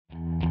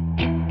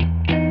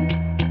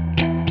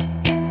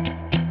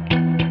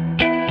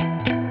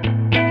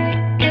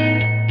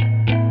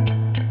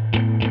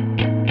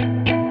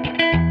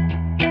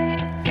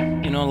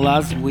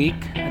last week,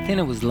 I think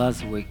it was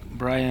last week,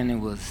 Brian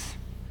was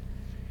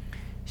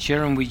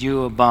sharing with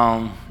you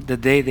about the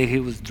day that he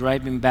was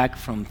driving back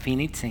from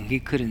Phoenix and he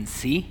couldn't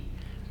see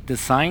the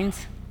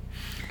signs.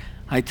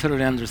 I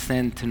totally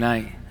understand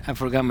tonight. I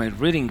forgot my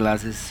reading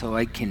glasses, so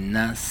I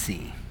cannot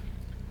see.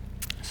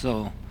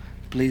 So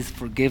please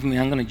forgive me.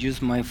 I'm going to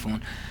use my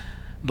phone.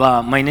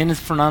 But my name is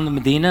Fernando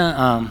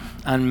Medina.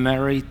 I'm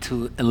married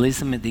to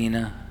Elisa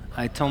Medina.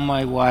 I told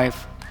my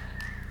wife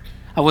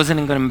I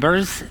wasn't going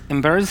to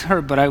embarrass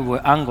her, but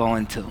I'm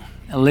going to.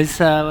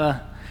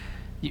 Elisa,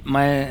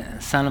 my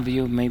son of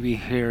you, maybe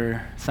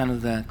here, son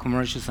of the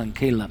commercials on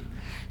Caleb.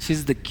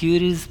 She's the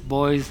cutest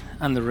voice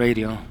on the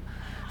radio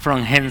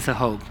from Hands of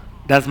Hope.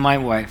 That's my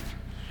wife.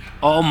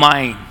 All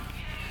mine.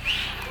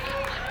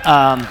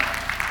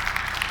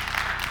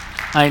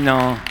 I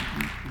know.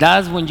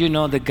 That's when you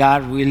know that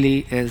God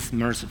really is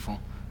merciful,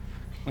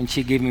 when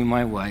she gave me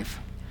my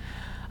wife.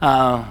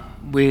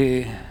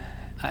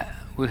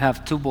 We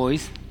have two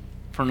boys,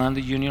 Fernando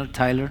Jr.,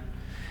 Tyler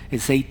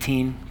is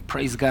 18.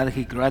 Praise God,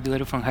 he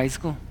graduated from high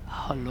school.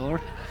 Oh,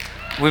 Lord.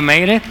 We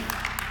made it.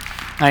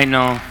 I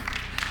know.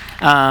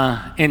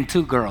 And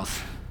two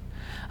girls,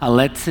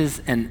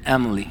 Alexis and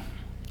Emily.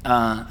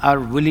 I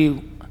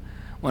really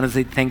want to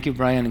say thank you,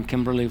 Brian and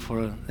Kimberly,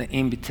 for the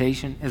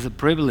invitation. It's a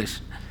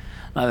privilege.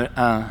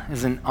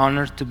 It's an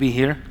honor to be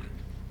here.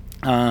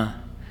 Last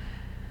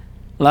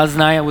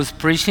night I was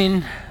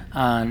preaching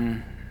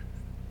on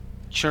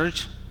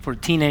church for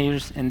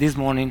teenagers, and this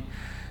morning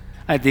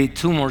I did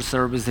 2 more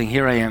services, and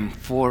here I am,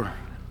 4.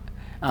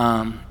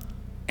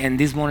 And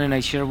this morning I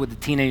shared with the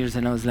teenagers,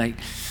 and I was like,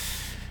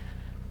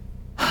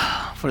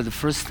 for the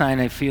first time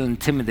I feel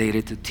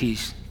intimidated to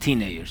teach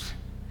teenagers.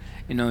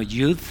 You know,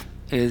 youth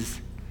is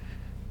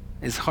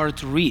hard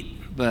to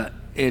read, but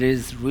it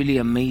is really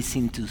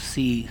amazing to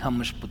see how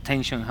much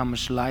potential, how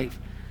much life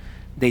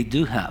they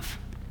do have.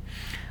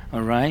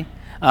 All right?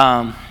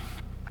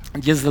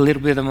 Just a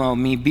little bit about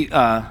me.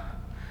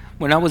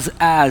 When I was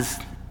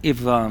asked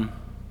if I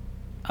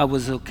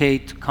was okay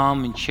to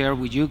come and share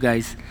with you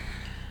guys,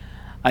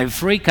 I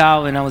freaked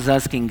out and I was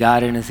asking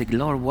God, and I said,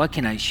 Lord, what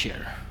can I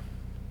share?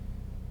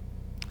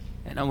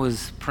 And I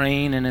was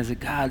praying, and I said,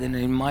 God, and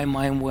in my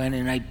mind went,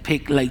 and I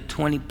picked like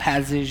 20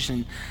 passages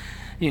and,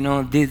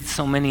 did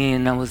so many,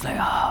 and I was like,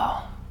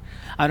 oh,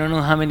 I don't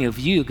know how many of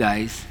you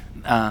guys,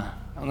 I'm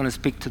going to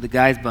speak to the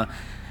guys, but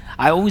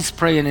I always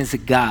pray and I say,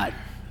 God,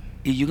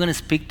 if you're going to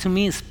speak to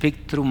me,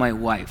 speak through my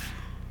wife.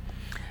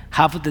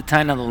 Half of the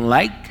time I don't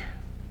like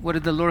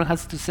what the Lord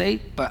has to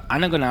say, but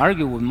I'm not going to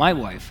argue with my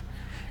wife,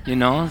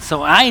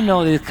 So I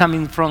know that it's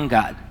coming from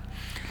God.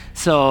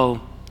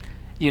 So,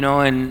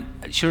 and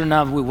sure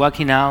enough, we're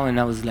walking out, and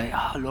I was like,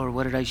 oh, Lord,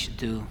 what did I should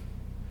do?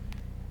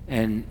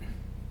 And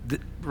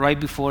right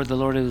before the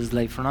Lord, it was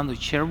like, Fernando,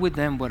 share with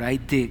them what I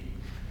did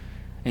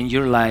in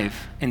your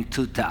life in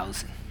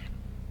 2000.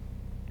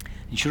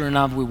 And sure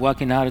enough, we're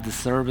walking out of the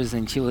service,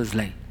 and she was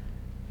like,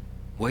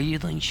 why you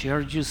don't share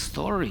your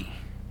story?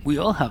 We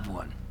all have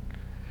one.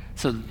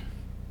 So,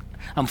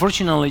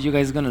 unfortunately, you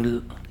guys are going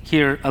to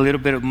hear a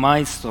little bit of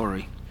my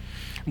story,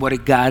 what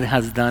God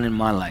has done in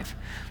my life.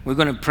 We're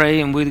going to pray,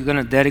 and we're going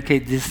to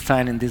dedicate this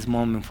time and this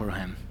moment for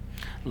Him.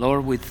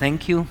 Lord, we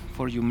thank you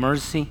for your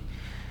mercy.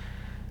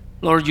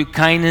 Lord, your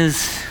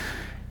kindness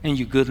and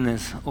your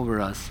goodness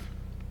over us.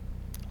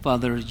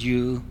 Father,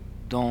 you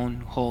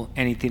don't hold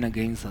anything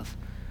against us.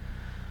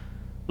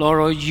 Lord,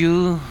 all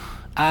you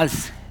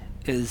ask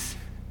is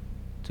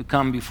to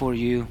come before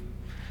you,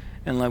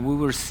 and like we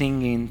were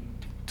singing,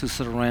 to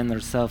surrender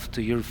ourselves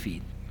to your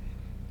feet.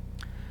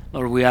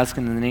 Lord, we ask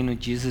in the name of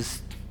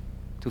Jesus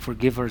to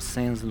forgive our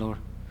sins, Lord,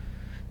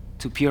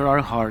 to pure our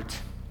heart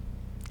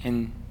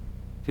and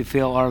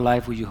fulfill our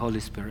life with your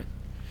Holy Spirit.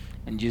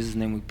 In Jesus'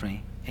 name we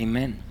pray.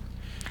 Amen.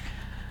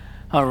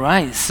 All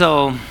right,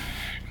 so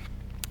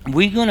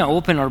we're going to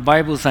open our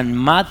Bibles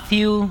on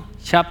Matthew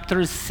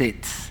chapter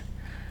 6,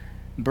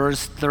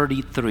 verse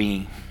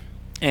 33.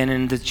 And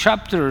in the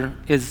chapter,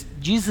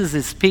 Jesus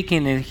is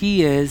speaking, and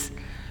he is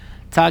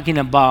talking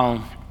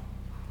about,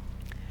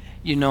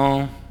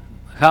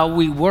 how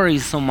we worry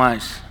so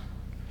much.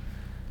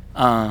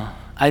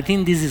 I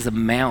think this is a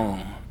male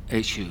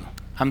issue.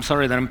 I'm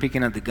sorry that I'm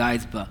picking at the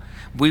guys, but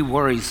we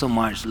worry so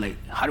much. Like,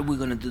 how are we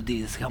going to do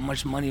this? How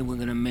much money are we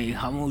going to make?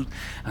 How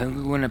are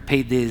we going to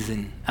pay this?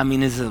 And I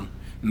mean, it's a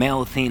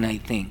male thing, I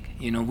think.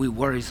 We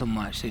worry so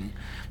much. And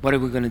what are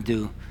we going to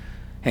do?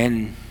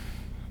 And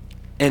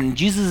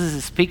Jesus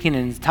is speaking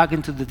and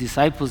talking to the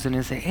disciples, and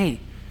he say, hey,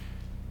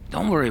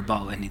 don't worry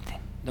about anything.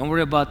 Don't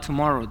worry about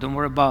tomorrow. Don't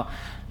worry about,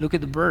 look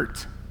at the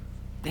birds.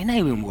 They're not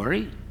even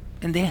worried.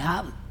 And they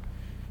have,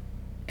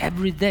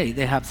 every day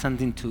they have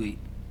something to eat.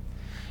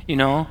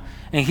 And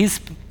he's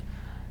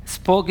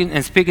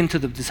speaking to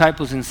the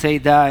disciples and say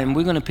that, and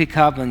we're going to pick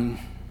up in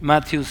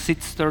Matthew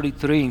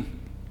 6:33.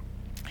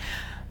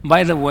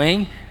 By the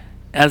way,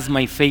 as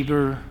my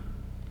favorite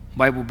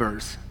Bible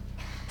verse.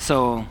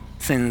 So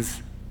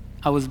since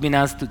I was being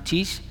asked to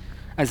teach,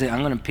 I said,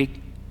 I'm going to pick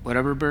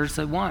whatever verse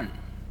I want.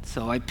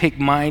 So I picked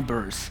my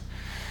verse.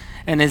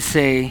 And it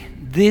say,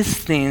 these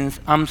things,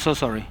 I'm so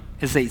sorry.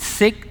 It say,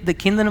 seek the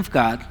kingdom of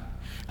God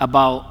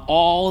about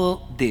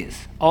all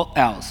this, all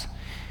else,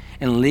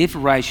 and live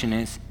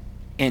righteousness,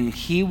 and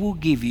he will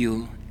give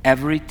you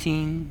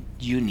everything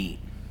you need.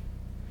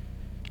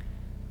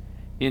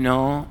 You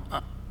know,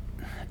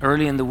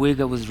 early in the week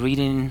I was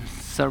reading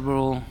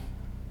several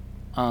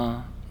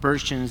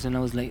versions, and I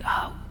was like,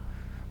 oh,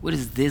 what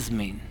does this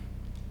mean?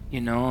 You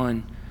know,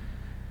 and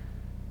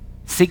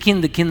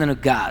seeking the kingdom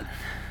of God.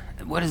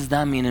 What does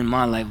that mean in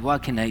my life?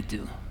 What can I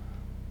do?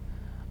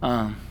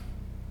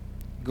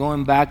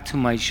 Going back to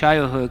my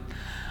childhood,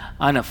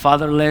 I'm a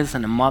fatherless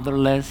and a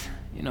motherless.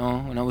 You know,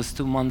 when I was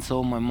 2 months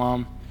old, my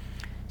mom,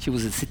 she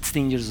was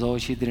 16 years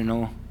old. She didn't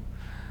know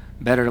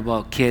better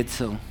about kids,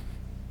 so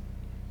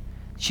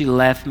she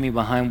left me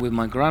behind with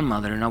my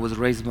grandmother, and I was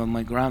raised by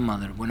my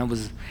grandmother. When I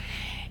was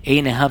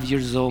 8.5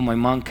 years old, my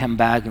mom came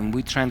back, and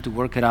we tried to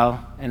work it out,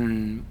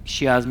 and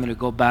she asked me to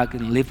go back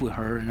and live with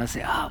her, and I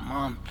said,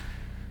 Mom,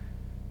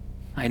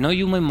 I know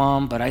you're my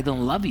mom, but I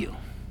don't love you.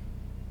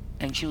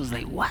 And she was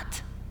like,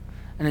 what?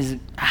 And I said,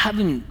 I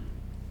haven't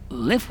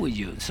lived with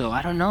you, so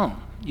I don't know.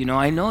 You know,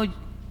 I know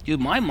you're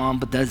my mom,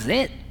 but that's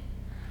it.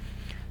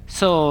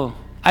 So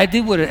I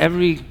did what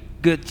every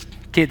good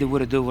kid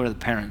would do with a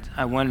parent.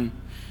 I went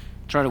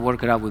try to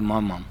work it out with my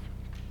mom.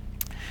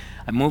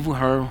 I moved with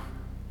her.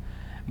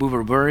 We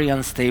were very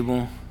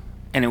unstable,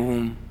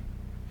 and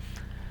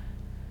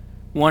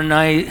one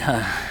night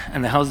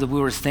in the house that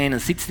we were staying, a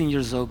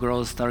 16-year-old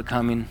girl started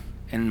coming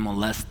and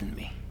molesting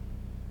me.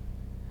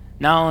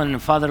 Now I'm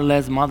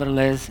fatherless,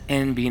 motherless,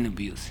 and being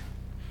abused.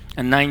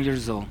 At 9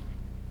 years old,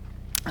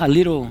 a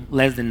little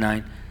less than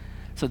 9.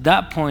 So at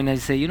that point, I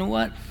say, you know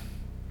what?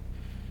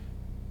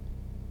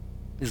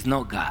 It's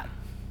not God.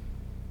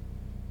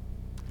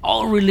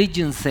 All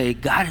religions say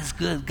God is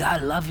good,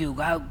 God love you,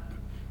 God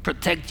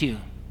protect you.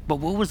 But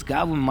what was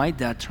God when my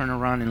dad turned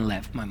around and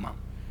left my mom?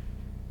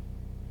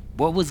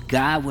 What was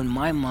God when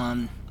my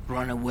mom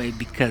ran away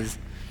because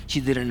she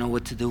didn't know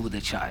what to do with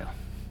the child?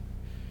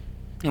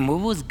 And what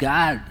was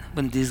God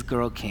when this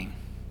girl came?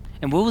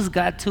 And what was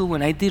God too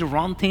when I did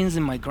wrong things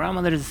and my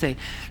grandmother would say,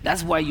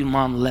 that's why your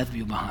mom left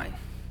you behind?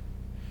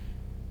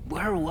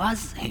 Where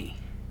was he?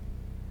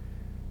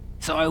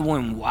 So I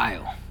went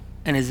wild.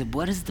 And I said,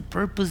 what is the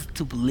purpose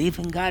to believe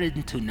in God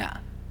and to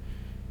not?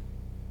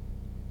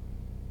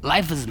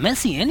 Life is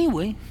messy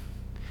anyway.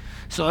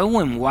 So I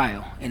went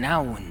wild, and I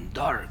went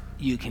dark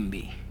you can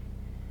be.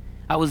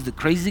 I was the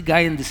crazy guy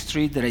in the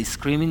street that I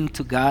screaming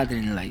to God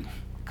and like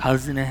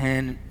cussing a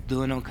hand,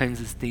 doing all kinds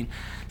of things.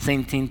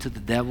 Same thing to the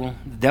devil.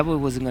 The devil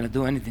wasn't going to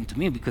do anything to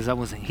me because I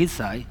was on his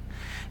side.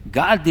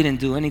 God didn't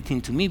do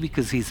anything to me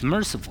because he's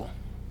merciful,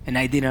 and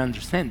I didn't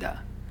understand that.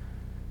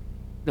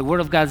 The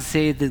Word of God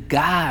says that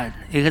God,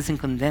 He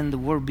hasn't condemned the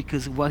world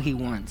because of what He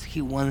wants.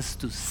 He wants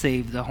to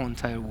save the whole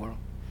entire world.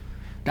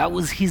 That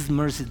was His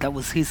mercy. That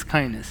was His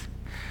kindness.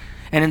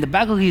 And in the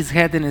back of his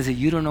head, then he said,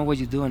 you don't know what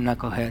you're doing,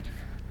 knucklehead.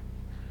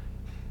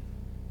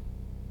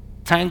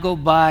 Time go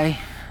by.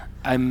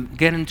 I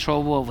get in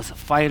trouble. I was a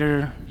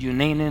fighter. You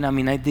name it. I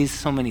mean, I did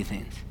so many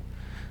things.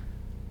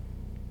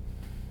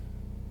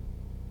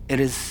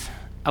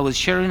 I was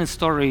sharing a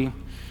story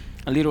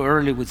a little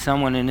early with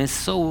someone, and it's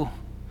so...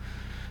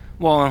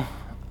 Well,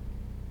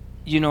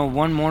 you know,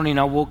 one morning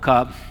I woke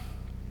up.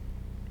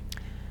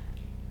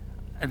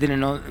 I didn't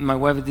know, my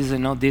wife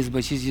doesn't know this,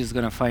 but she's just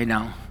going to find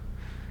out.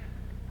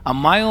 A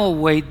mile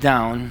away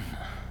down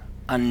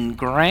on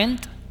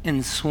Grant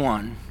and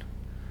Swan,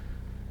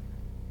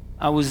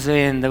 I was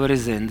in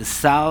the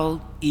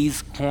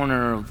southeast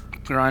corner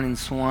of Grant and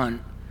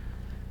Swan.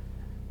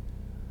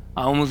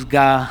 I almost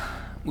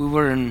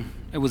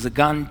it was a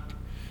gun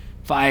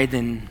fight,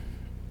 and,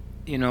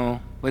 you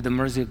know, by the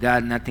mercy of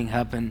God, nothing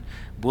happened.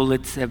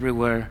 Bullets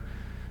everywhere.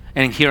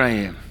 And here I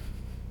am.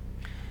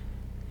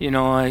 You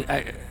know,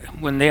 I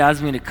when they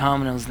asked me to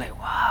come, and I was like,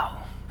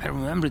 wow, I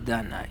remember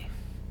that night.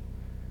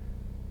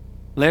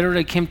 Later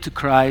I came to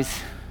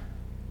Christ,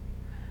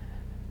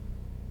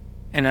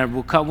 and I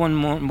woke up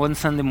one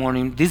Sunday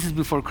morning. This is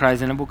before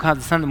Christ, and I woke up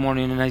Sunday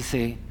morning, and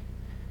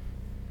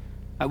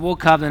I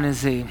woke up and I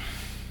say,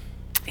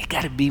 it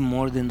got to be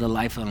more than the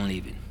life I'm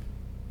living.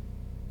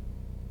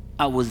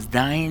 I was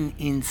dying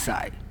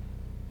inside,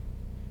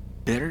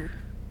 bitter,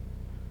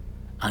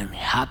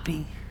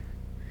 unhappy,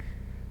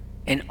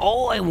 and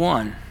all I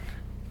want,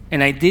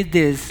 and I did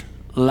this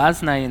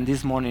last night and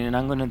this morning, and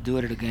I'm going to do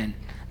it again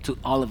to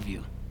all of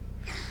you.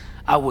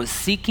 I was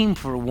seeking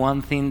for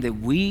one thing that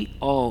we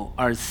all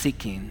are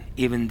seeking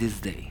even this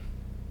day.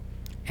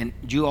 And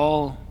you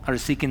all are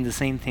seeking the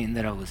same thing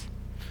that I was.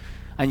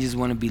 I just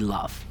want to be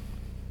loved.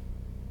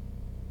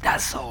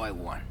 That's all I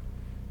want.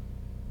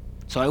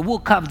 So I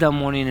woke up that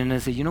morning and I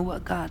said, you know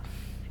what, God?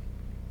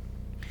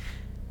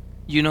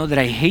 You know that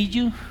I hate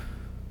you.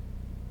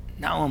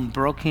 Now I'm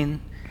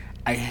broken.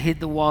 I hit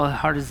the wall as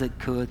hard as I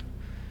could.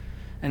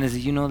 And I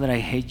said, you know that I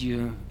hate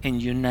you,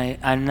 and I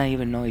don't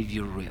even know if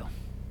you're real.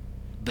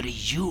 But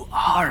you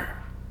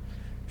are.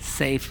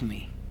 Save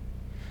me.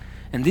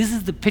 And this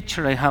is the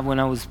picture I have when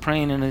I was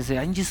praying, and I say,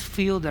 I just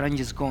feel that I'm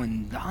just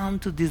going down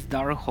to this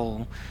dark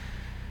hole,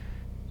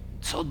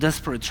 so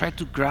desperate, try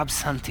to grab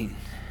something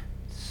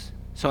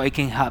so I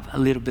can have a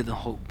little bit of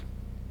hope.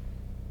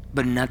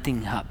 But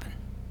nothing happened.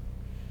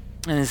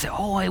 And I said,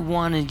 all I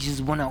want is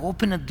just want to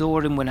open a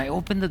door, and when I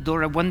open the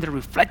door, I want the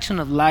reflection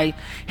of light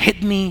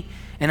hit me,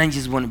 and I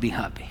just want to be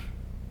happy.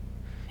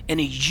 And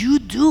if you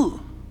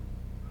do,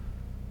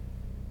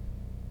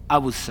 I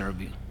will serve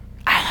you.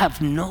 I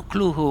have no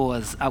clue who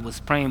I was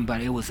praying,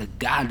 but it was a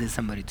God that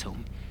somebody told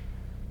me.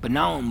 But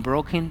now I'm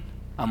broken,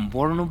 I'm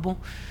vulnerable,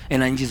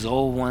 and I just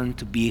all want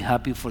to be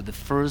happy for the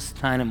first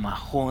time in my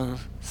whole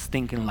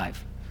stinking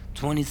life.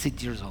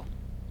 26 years old.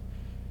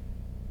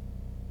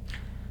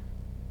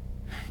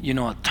 You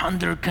know, a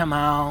thunder come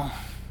out,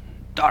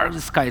 dark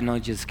sky, no,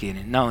 just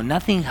kidding. No,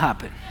 nothing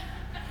happened.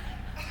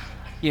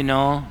 You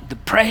know, the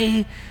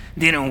pray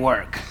didn't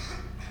work.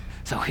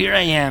 So here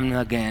I am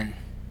again,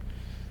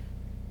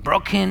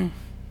 broken,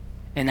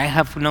 and I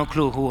have no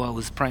clue who I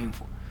was praying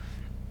for.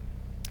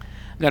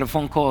 Got a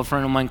phone call, a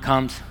friend of mine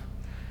comes,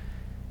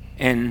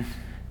 and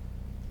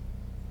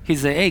he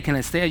said, hey, can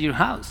I stay at your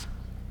house?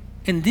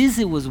 And this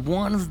was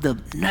one of the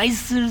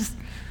nicest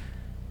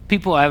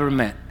people I ever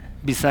met,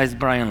 besides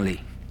Brian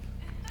Lee.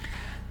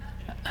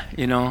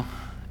 You know?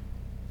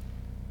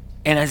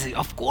 And I said,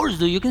 of course,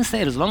 dude, you can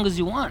stay as long as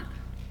you want.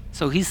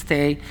 So he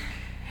stayed,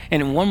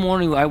 and one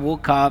morning I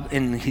woke up,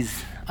 and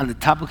on the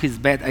top of his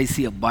bed, I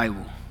see a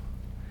Bible.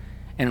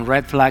 And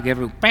red flag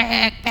everywhere,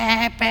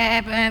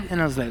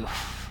 and I was like,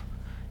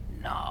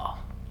 no.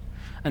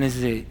 And I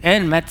said,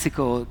 in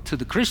Mexico, to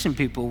the Christian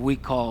people, we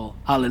call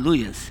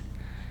hallelujahs.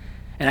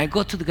 And I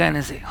go to the guy and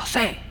I say,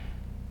 Jose,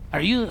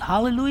 are you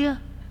hallelujah?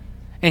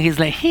 And he's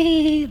like,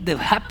 hey, the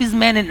happiest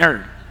man on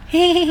earth.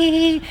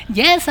 Hey,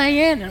 yes, I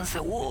am. And I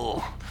said,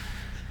 whoa.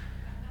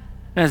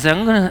 And I said,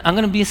 I'm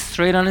gonna be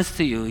straight honest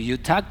to you. You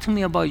talk to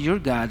me about your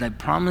God, I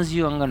promise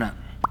you I'm gonna,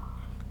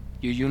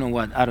 you know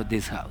what, out of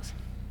this house.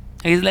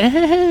 And he's like,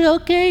 hey,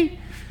 okay.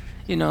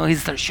 You know, he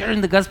started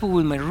sharing the gospel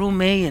with my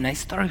roommate, and I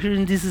started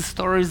hearing these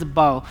stories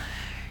about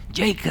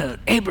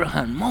Jacob,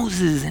 Abraham,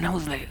 Moses, and I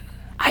was like,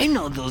 I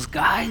know those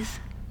guys.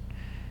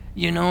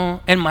 You know,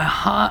 and my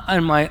heart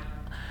and my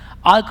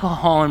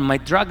alcohol and my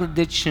drug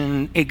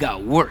addiction, it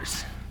got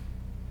worse.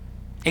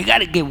 It got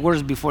to get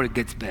worse before it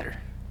gets better.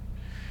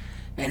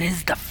 And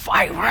it's the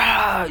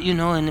fire, you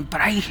know,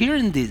 but I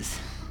hearing this.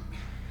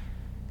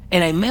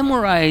 And I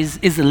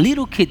memorized, as a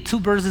little kid, 2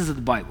 verses of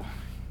the Bible.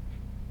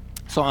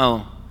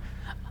 So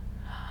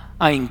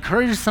I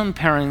encourage some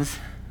parents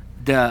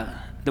that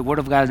the Word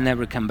of God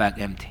never come back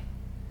empty.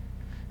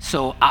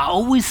 So I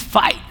always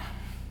fight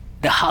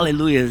the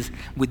hallelujahs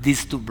with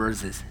these 2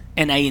 verses.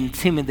 And I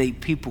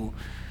intimidate people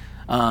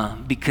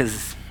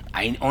because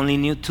I only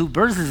knew 2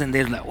 verses, and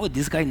they're like, oh,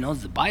 this guy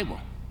knows the Bible.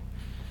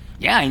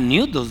 Yeah, I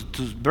knew those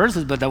 2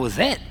 verses, but that was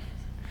it.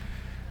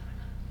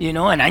 You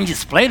know, and I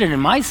just played it in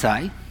my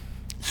side.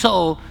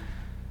 So,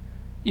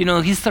 you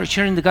know, he started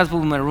sharing the gospel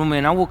with my roommate,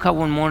 and I woke up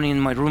one morning,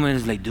 and my roommate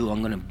is like, dude,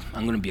 I'm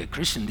gonna be a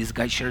Christian. This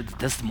guy shared the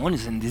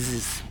testimonies, and this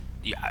is,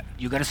 yeah,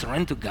 you gotta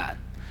surrender to God.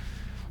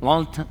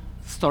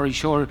 Story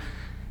short,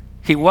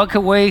 he walked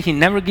away, he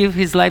never gave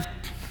his life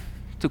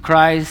to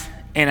Christ,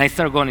 and I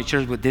started going to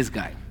church with this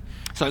guy.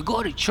 So I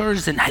go to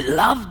church, and I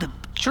love the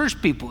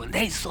church people, and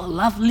they're so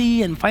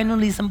lovely, and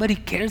finally somebody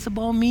cares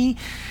about me,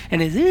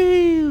 and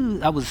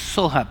I was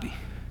so happy.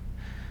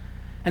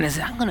 And I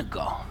said, I'm gonna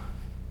go.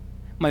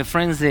 My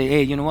friends say,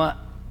 hey, you know what?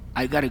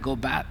 I gotta go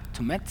back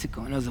to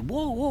Mexico. And I was like,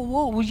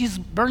 whoa, we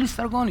just barely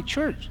started going to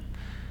church.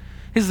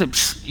 He said,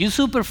 you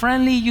super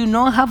friendly, you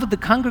know half of the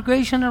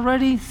congregation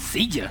already?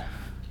 See ya.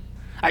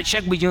 I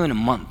check with you in a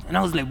month. And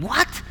I was like,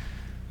 what?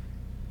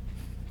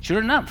 Sure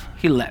enough,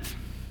 he left.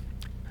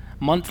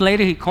 A month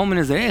later, he called me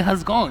and said, hey,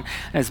 how's it going?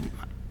 As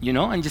you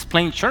know, I'm just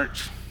playing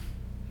church.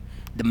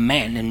 The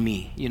man in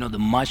me, you know, the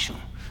muscle.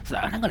 So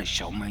I'm not gonna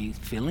show my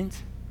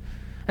feelings.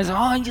 I said, oh,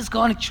 I'm just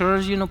going to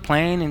church, you know,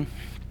 playing,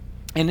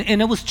 and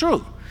it was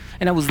true.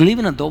 And I was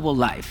living a double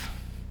life.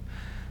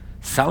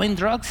 Selling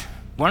drugs,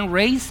 one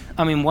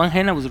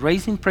hand I was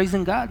raising,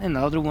 praising God, and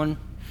the other one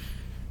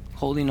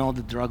holding all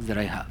the drugs that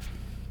I have.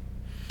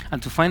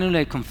 And to finally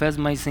I confessed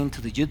my sin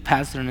to the youth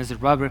pastor, and I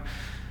said, Robert,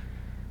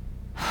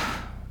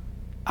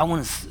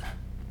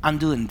 I'm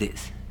doing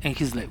this. And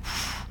he's like,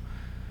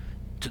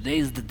 today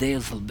is the day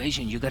of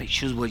salvation. You got to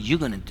choose what you're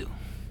going to do.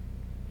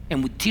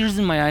 And with tears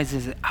in my eyes, I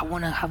said, I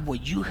want to have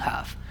what you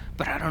have,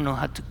 but I don't know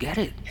how to get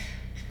it.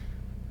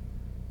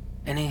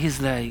 And then he's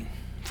like,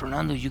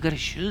 Fernando, you got to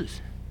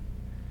choose.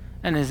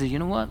 And I said, you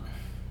know what?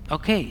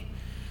 Okay.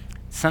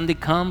 Sunday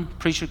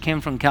preacher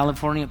came from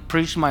California,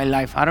 preached my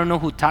life. I don't know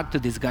who talked to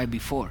this guy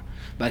before,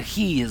 but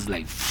he is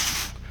like,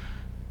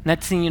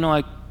 next thing you know,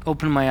 I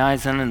opened my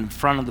eyes and in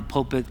front of the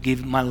pulpit,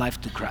 gave my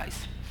life to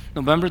Christ.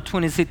 November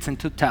 26 in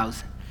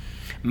 2000.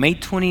 May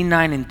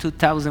 29 in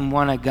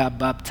 2001, I got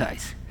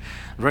baptized.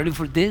 Ready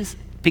for this?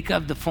 Pick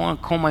up the phone,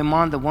 call my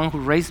mom, the one who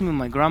raised me,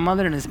 my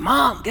grandmother, and I said,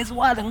 Mom, guess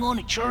what? I'm going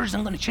to church.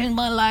 I'm going to change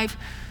my life.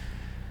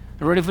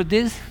 Ready for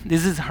this?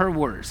 This is her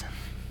words.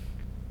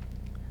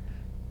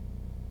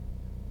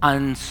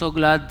 I'm so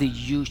glad that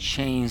you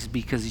changed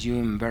because you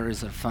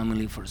embarrassed our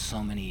family for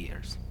so many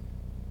years.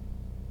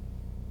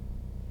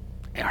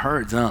 It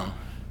hurts, huh?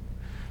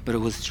 But it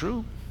was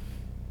true.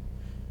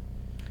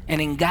 And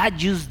then God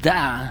used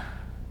that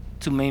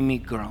to make me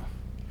grow.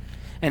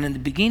 And in the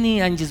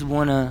beginning, I just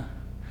want to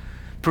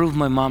prove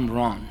my mom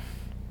wrong.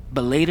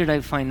 But later,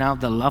 I find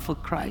out the love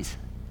of Christ.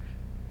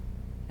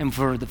 And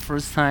for the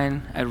first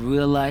time, I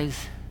realized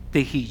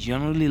that He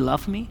genuinely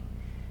loved me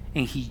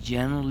and He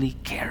genuinely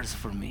cares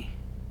for me.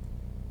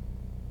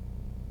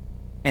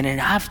 And then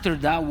after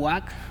that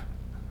walk,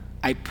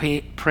 I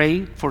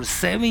prayed for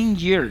 7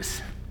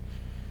 years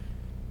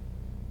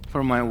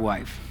for my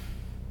wife.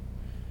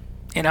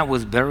 And I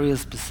was very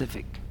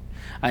specific.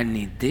 I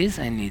need this,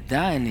 I need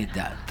that, I need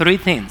that. 3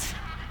 things.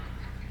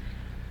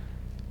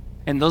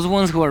 And those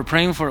ones who are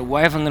praying for a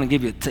wife, I'm going to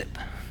give you a tip.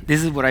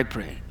 This is what I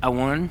pray. I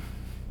want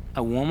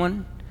a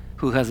woman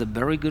who has a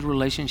very good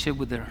relationship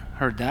with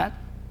her dad,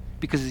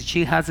 because if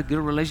she has a good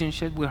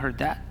relationship with her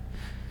dad,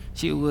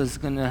 she was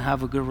going to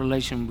have a good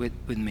relation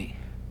with me.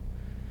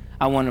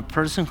 I want a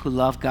person who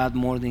loves God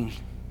more than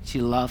she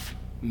loves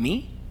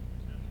me.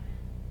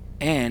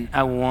 And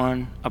I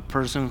want a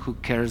person who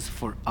cares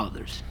for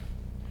others.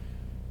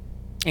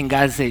 And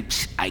God said,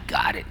 I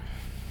got it.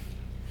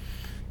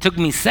 Took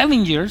me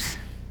 7 years.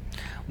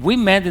 We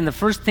met, and the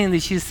first thing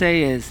that she said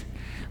is,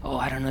 oh,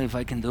 I don't know if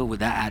I can do it with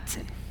that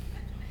accent.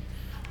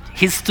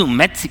 He's too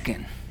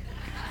Mexican.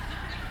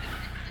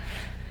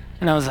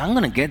 And I was like, I'm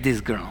going to get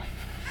this girl.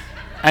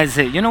 I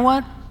said, you know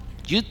what?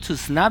 You're too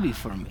snobby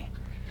for me.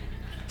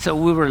 So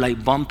we were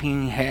like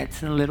bumping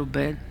heads a little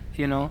bit,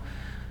 you know.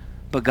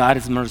 But God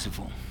is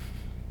merciful.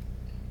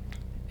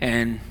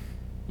 And,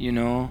 you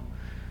know,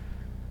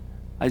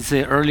 I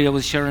said earlier, I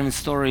was sharing a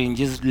story, and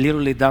just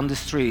literally down the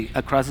street,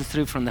 across the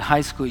street from the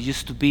high school,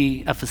 used to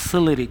be a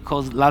facility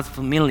called Las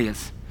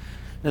Familias.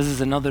 This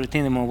is another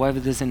thing that my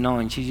wife doesn't know,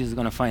 and she's just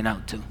going to find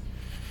out too.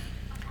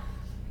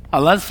 A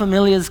Las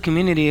Familias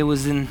community, it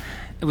was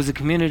a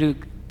community,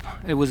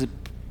 it was a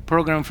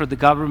program for the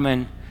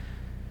government.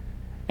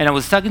 And I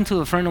was talking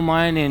to a friend of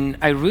mine, and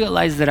I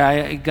realized that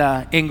I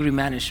got angry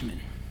management.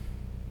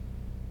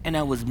 And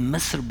I was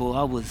miserable.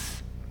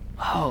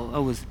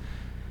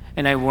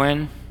 And I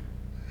went,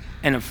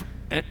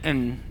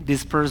 and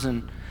this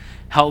person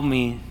helped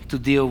me to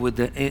deal with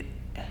the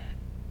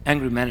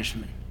angry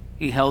management.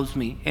 He helps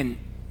me. And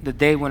the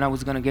day when I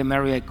was going to get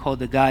married, I called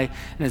the guy,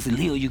 and I said,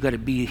 Leo, you got to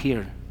be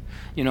here.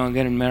 You know, I'm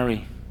getting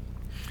married.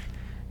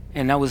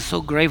 And I was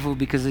so grateful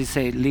because they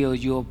said, Leo,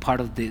 you're part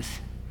of this.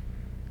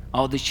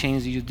 All the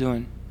change you're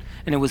doing.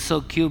 And it was so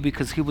cute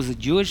because he was a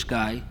Jewish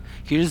guy.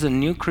 Here's a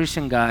new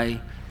Christian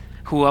guy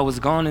who I was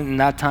going in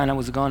that time. I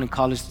was going to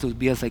college to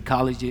be a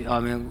psychology.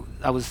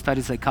 I was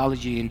studying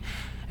psychology,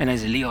 and I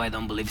said, Leo, I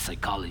don't believe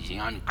psychology.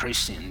 I'm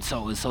Christian,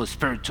 so it's so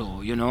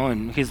spiritual, you know.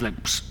 And he's like,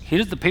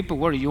 here's the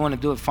paperwork. You want to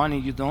do it, fine.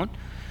 You don't.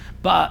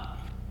 But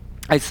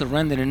I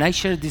surrendered, and I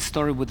shared this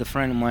story with a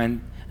friend of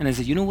mine. And I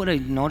said, you know what I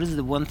noticed?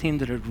 The one thing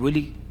that had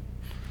really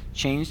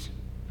changed.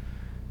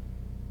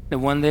 That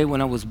one day when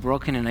I was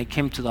broken and I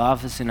came to the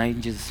office and I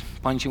just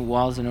punching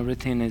walls and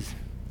everything, is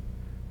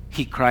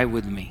he cried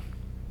with me.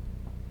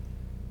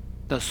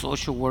 The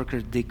social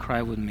worker did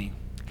cry with me.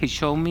 He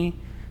showed me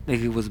that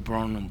he was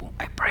vulnerable.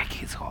 I break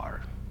his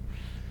heart.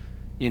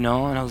 You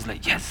know, and I was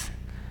like, yes.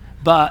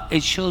 But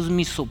it shows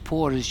me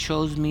support. It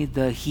shows me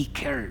that he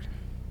cared.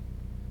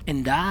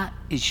 And that,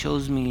 it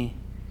shows me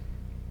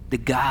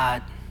that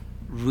God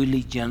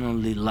really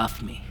genuinely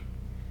loved me.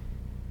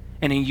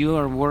 And if you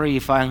are worried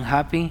if I'm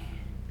happy,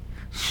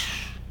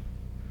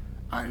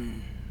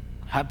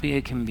 unhappy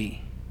I can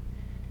be.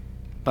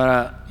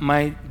 But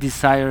my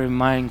desire and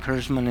my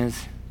encouragement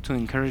is to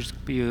encourage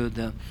you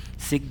to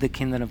seek the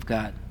kingdom of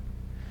God.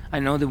 I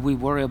know that we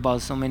worry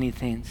about so many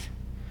things.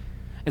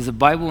 As the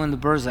Bible and the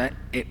verse,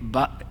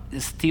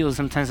 still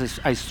sometimes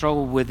I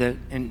struggle with it,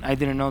 and I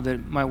didn't know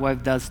that my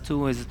wife does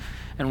too. Is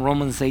in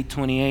Romans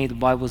 8:28, the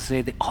Bible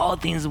says that all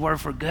things work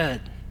for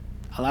good.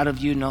 A lot of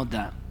you know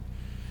that.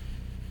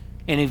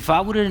 And if I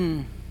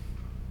wouldn't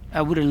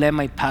let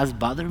my past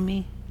bother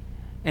me,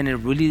 and it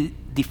really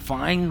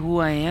define who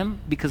I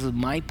am because of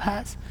my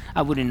past,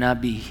 I would not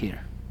be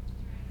here.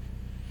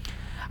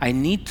 I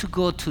need to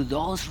go to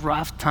those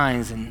rough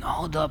times and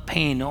all the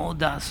pain, all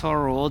that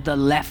sorrow, all that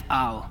left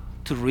out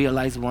to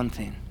realize one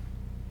thing.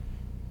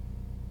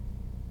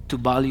 To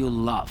value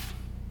love.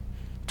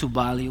 To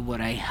value what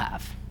I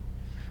have.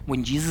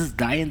 When Jesus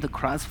died on the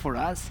cross for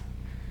us,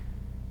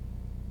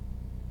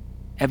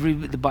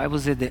 the Bible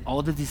said that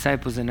all the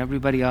disciples and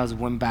everybody else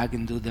went back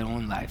and do their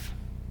own life.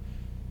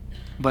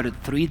 But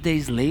 3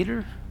 days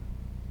later,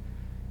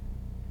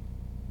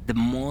 the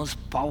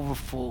most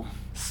powerful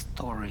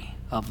story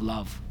of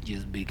love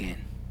just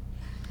began.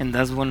 And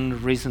that's one of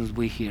the reasons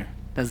we're here.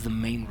 That's the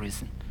main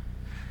reason.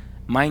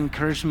 My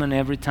encouragement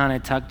every time I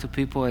talk to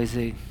people, I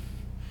say,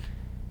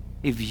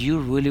 if you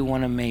really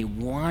want to make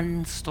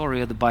one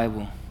story of the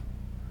Bible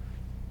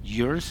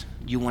yours,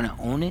 you want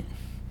to own it,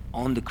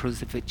 own the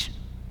crucifixion.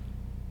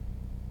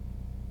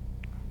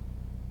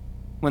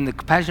 When the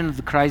Passion of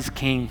the Christ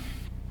came,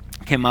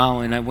 came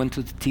out, and I went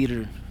to the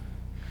theater.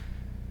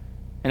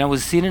 And I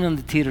was sitting on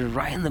the theater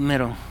right in the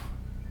middle,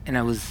 and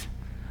I was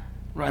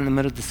right in the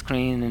middle of the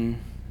screen, and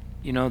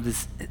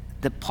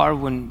the part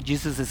when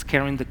Jesus is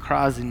carrying the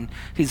cross, and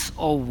he's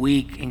all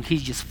weak, and he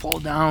just fall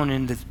down,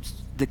 and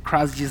the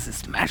cross just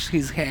smashed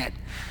his head,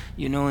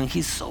 and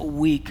he's so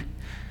weak.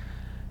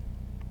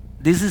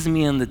 This is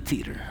me in the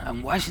theater.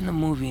 I'm watching the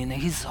movie, and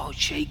he's all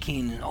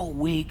shaking and all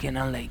weak, and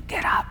I'm like,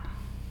 get up.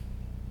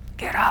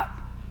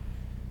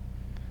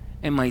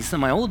 And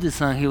my oldest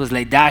son, he was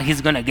like, Dad,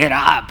 he's gonna get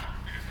up.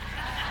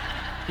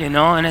 And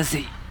I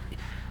said,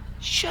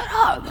 shut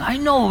up. I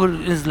know.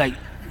 It's like,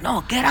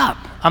 no, get up.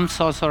 I'm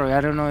so sorry. I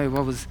don't know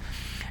what was.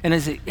 And I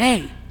said,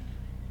 hey,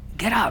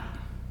 get up.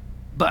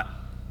 But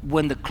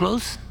when the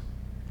close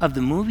of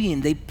the movie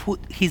and they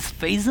put his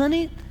face on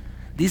it,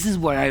 this is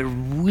what I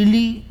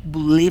really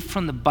believe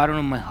from the bottom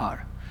of my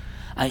heart.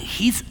 And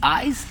his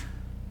eyes,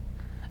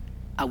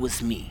 I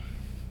was me.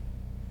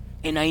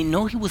 And I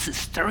know he was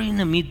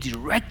staring at me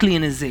directly,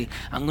 and I said,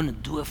 I'm going to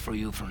do it for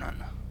you,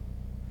 Fernando.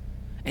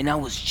 And I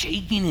was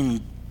shaking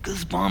and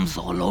goosebumps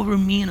all over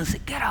me, and I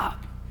said, get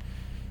up.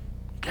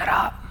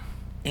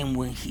 And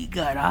when he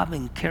got up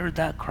and carried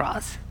that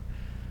cross,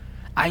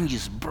 I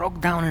just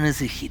broke down, and I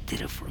said, he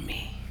did it for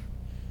me.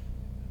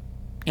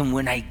 And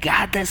when I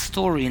got that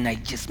story and I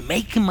just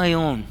make it my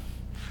own,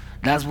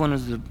 that's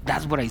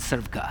what I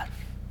serve God.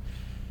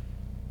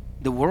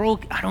 The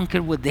world, I don't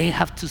care what they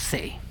have to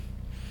say,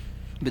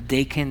 but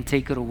they can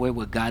take it away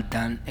what God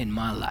done in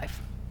my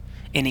life.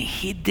 And if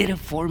he did it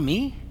for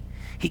me,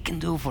 he can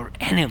do it for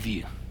any of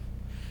you.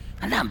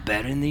 I'm not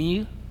better than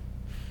you.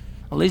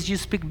 At least you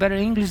speak better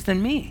English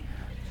than me.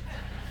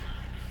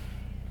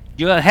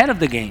 You're ahead of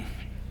the game.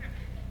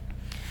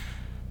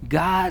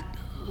 God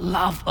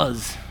loves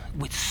us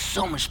with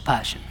so much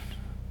passion.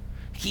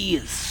 He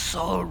is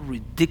so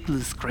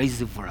ridiculous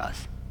crazy for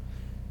us.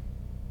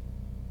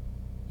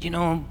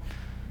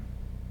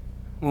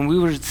 When we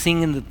were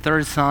singing the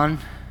third song,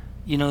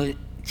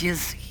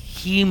 just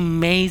he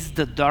makes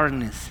the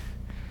darkness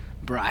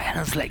bright. I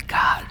was like,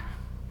 God.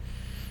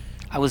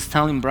 I was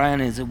telling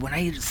Brian, I said, when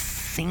I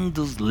sing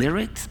those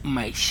lyrics,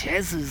 my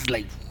chest is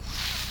like,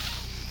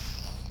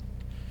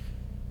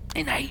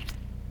 and I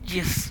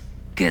just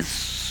get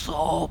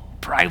so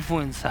prideful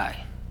inside.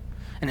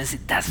 And I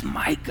said, that's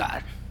my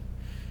God.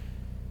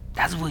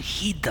 That's what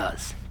he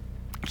does.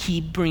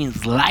 He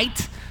brings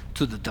light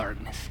to the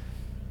darkness.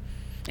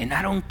 And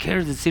I don't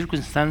care the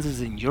circumstances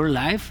in your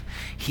life,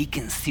 he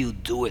can still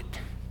do it.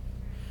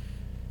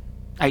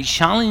 I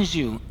challenge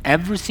you,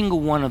 every single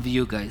one of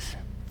you guys.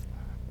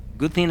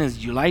 Good thing is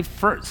July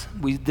 1st,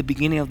 with the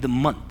beginning of the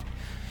month.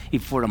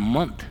 If for a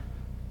month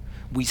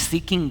we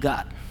seeking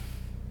God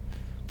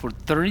for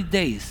 30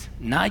 days,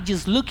 not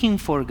just looking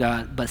for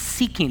God, but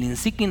seeking. And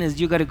seeking is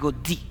you got to go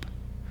deep.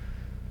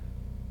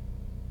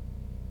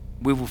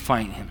 We will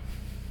find him.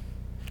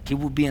 He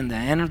will be on the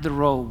end of the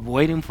road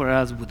waiting for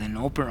us with an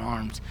open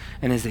arms.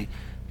 And I say,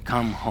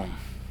 come home.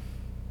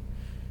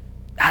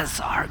 That's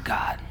our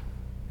God.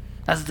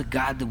 That's the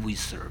God that we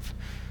serve.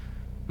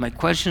 My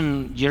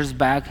question years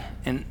back,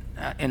 and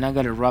I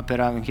got to wrap it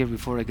up in here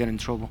before I get in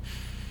trouble.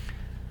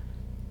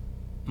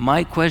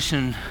 My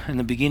question in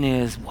the beginning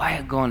is, why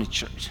I go to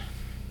church?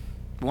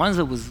 One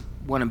that was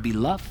want to be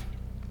loved,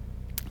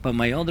 but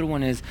my other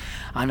one is,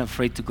 I'm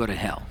afraid to go to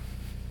hell.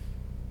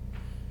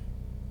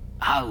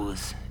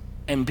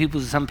 And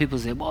some people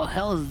say, well,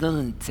 hell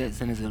doesn't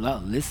exist. And I said,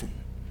 well, listen,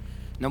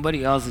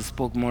 nobody else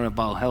spoke more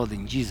about hell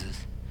than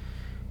Jesus.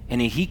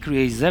 And if he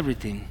creates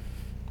everything,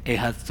 it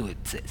has to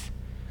exist.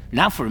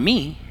 Not for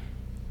me,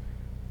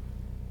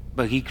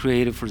 but he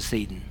created for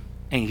Satan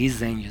and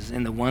his angels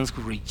and the ones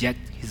who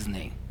reject his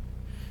name.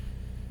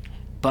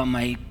 But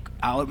my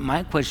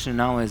question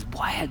now is,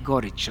 why I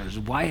go to church?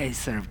 Why I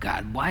serve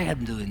God? Why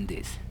I'm doing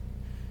this?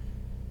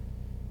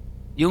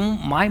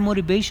 My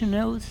motivation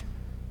is,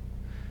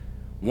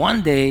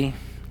 one day,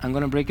 I'm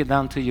going to break it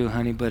down to you,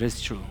 honey, but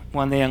it's true.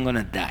 One day I'm going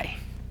to die.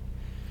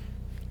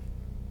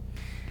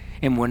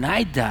 And when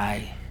I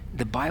die,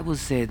 the Bible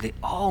said that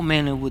all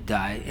men would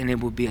die and it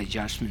would be a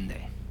judgment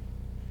day.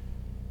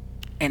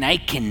 And I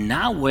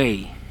cannot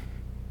wait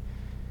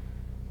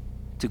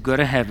to go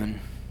to heaven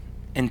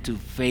and to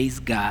face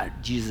God,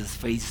 Jesus,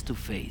 face to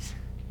face.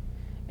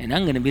 And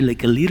I'm going to be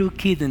like a little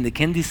kid in the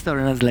candy store,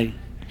 and I was like,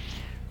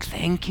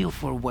 thank you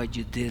for what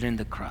you did in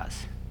the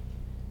cross.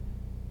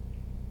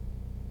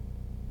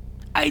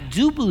 I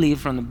do believe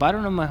from the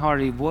bottom of my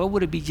heart, if what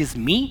would it be just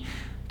me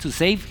to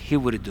save, he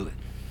would do it.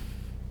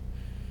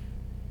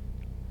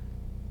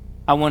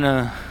 I want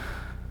to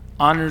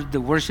honor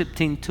the worship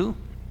team too.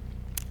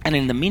 And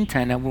in the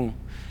meantime, I will,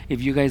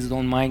 if you guys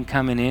don't mind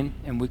coming in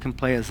and we can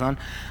play a song.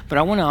 But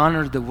I want to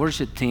honor the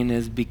worship team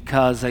is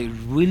because I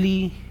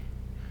really,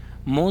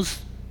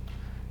 most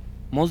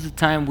of the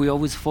time we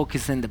always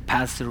focus on the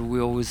pastor. We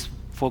always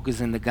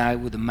focus on the guy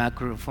with the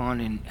microphone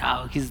and,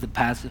 oh, he's the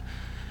pastor.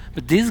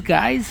 But these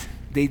guys,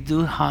 they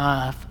do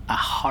have a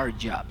hard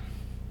job.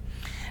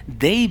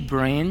 They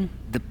bring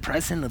the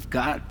presence of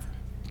God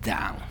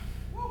down.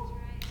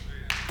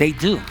 They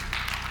do.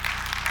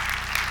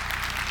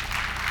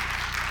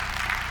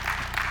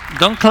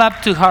 Don't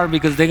clap too hard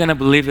because they're going to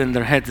believe in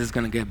their heads is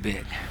going to get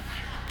big.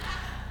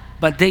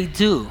 But they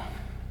do.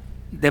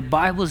 The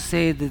Bible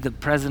says that the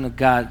presence of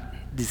God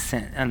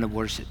descends on the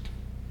worship.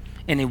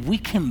 And if we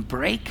can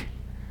break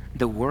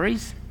the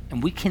worries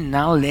and we can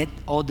now let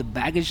all the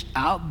baggage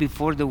out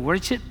before the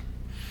worship,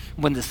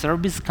 when the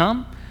service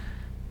comes,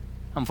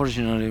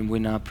 unfortunately, we're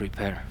not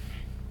prepared.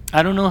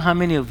 I don't know how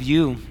many of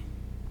you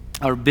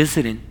are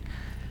visiting,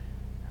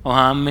 or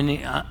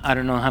I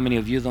don't know how many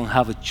of you don't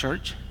have a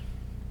church.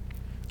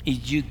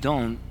 If you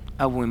don't,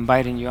 I will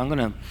invite you. I'm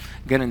going to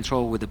get in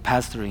trouble with the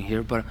pastor in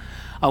here, but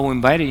I will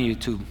invite you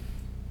to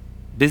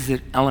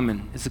visit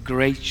Element. It's a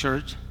great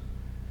church.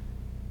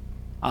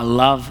 I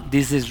love,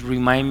 this is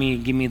remind me,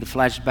 give me the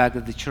flashback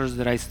of the church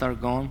that I started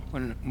going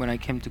when I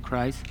came to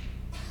Christ.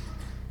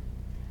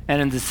 And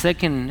then the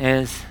second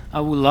is,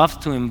 I would love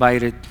to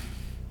invite it,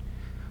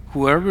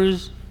 whoever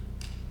it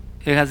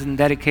hasn't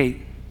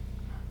dedicated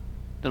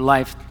their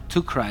life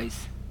to Christ.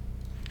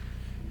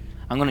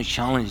 I'm going to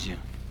challenge you.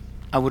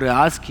 I would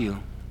ask you,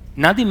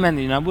 not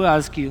demanding, I would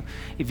ask you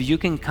if you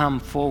can come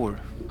forward,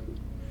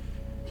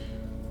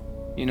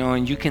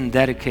 and you can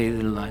dedicate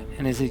your life.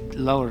 And I say,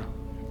 Lord,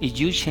 if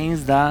you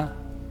change that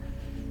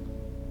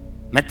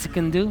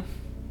Mexican dude,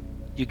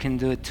 you can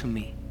do it to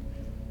me.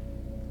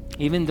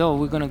 Even though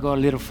we're going to go a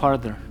little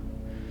farther,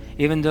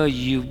 even though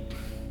you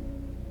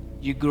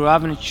grew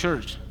up in a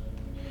church,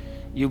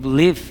 you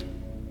believe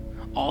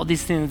all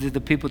these things that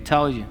the people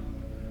tell you,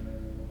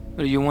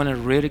 but you want to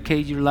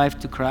rededicate your life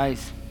to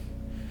Christ,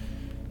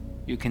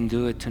 you can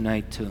do it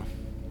tonight too.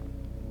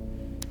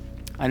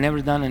 I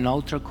never done an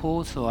altar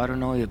call, so I don't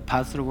know if the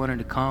pastor wanted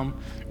to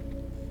come,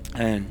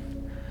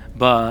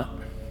 but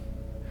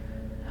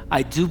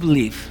I do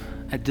believe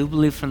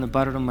from the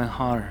bottom of my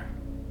heart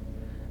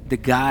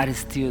that God is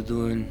still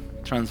doing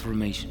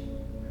transformation.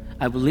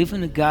 I believe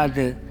in a God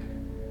that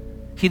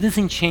He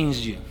doesn't change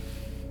you.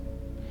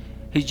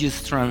 He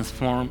just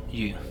transforms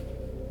you.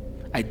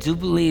 I do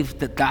believe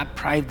that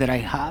pride that I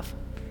have,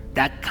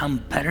 that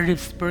competitive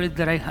spirit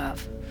that I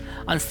have,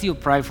 I'm still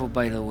prideful,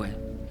 by the way.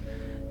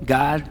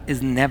 God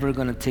is never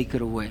going to take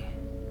it away.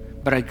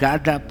 But I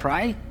got that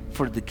pride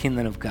for the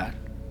kingdom of God.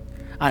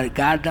 I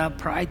got that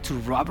pride to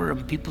rub it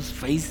on people's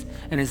face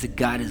and say,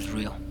 God is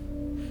real.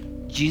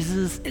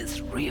 Jesus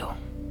is real.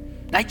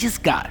 Not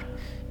just God,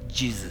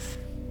 Jesus.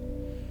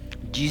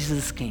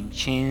 Jesus can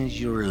change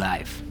your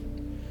life.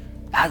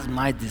 That's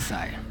my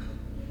desire.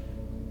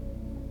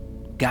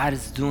 God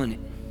is doing it.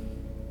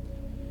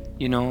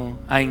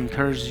 I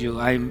encourage you.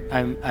 I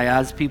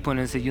ask people and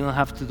I say, you don't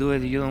have to do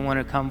it. You don't want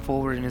to come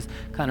forward and it's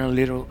kind of a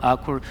little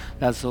awkward.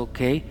 That's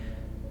okay.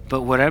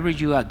 But whatever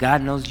you are,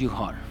 God knows your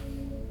heart.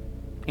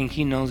 And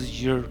He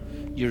knows your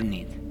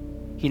need.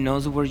 He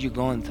knows where you're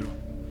going through.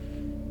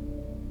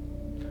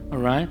 All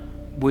right?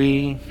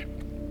 We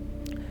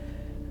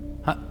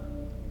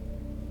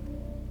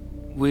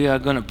are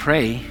going to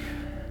pray.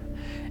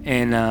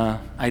 And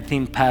I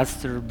think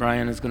Pastor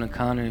Brian is going to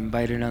come and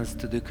invite us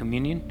to do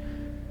communion.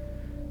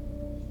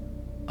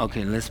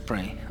 Okay, let's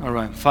pray. All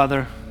right,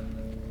 Father,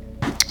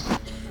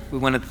 we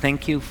want to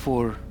thank you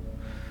for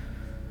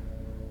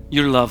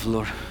your love,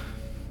 Lord.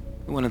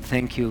 We want to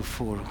thank you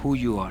for who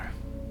you are.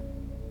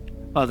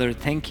 Father,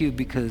 thank you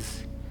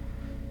because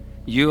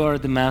you are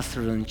the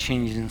master in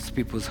changing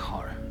people's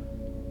heart.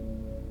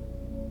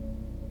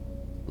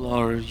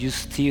 Lord, you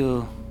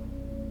still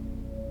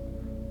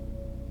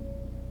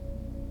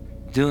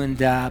doing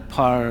that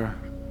part,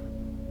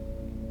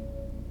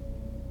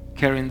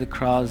 carrying the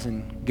cross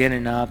and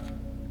getting up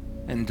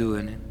and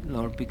doing it,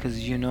 Lord,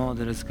 because you know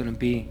that it's going to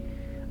be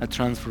a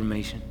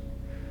transformation.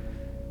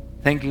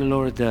 Thank you,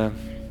 Lord, that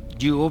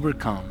you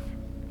overcome.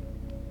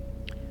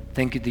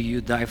 Thank you that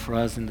you died for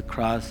us in the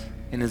cross,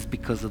 and it's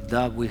because of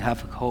that we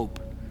have hope.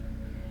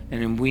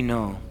 And then we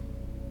know,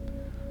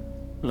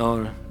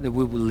 Lord, that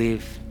we will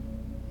live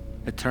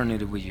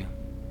eternity with you.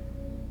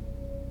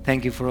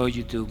 Thank you for all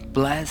you do.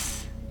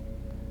 Bless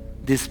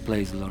this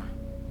place, Lord.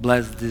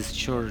 Bless this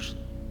church.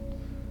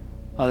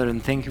 Father,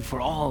 and thank you for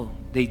all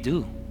they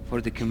do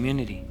for the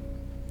community.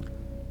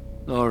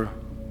 Lord,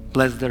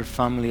 bless their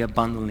family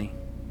abundantly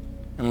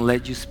and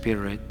let your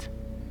Spirit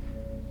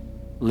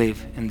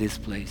live in this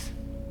place.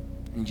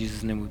 In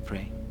Jesus' name we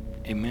pray.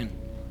 Amen.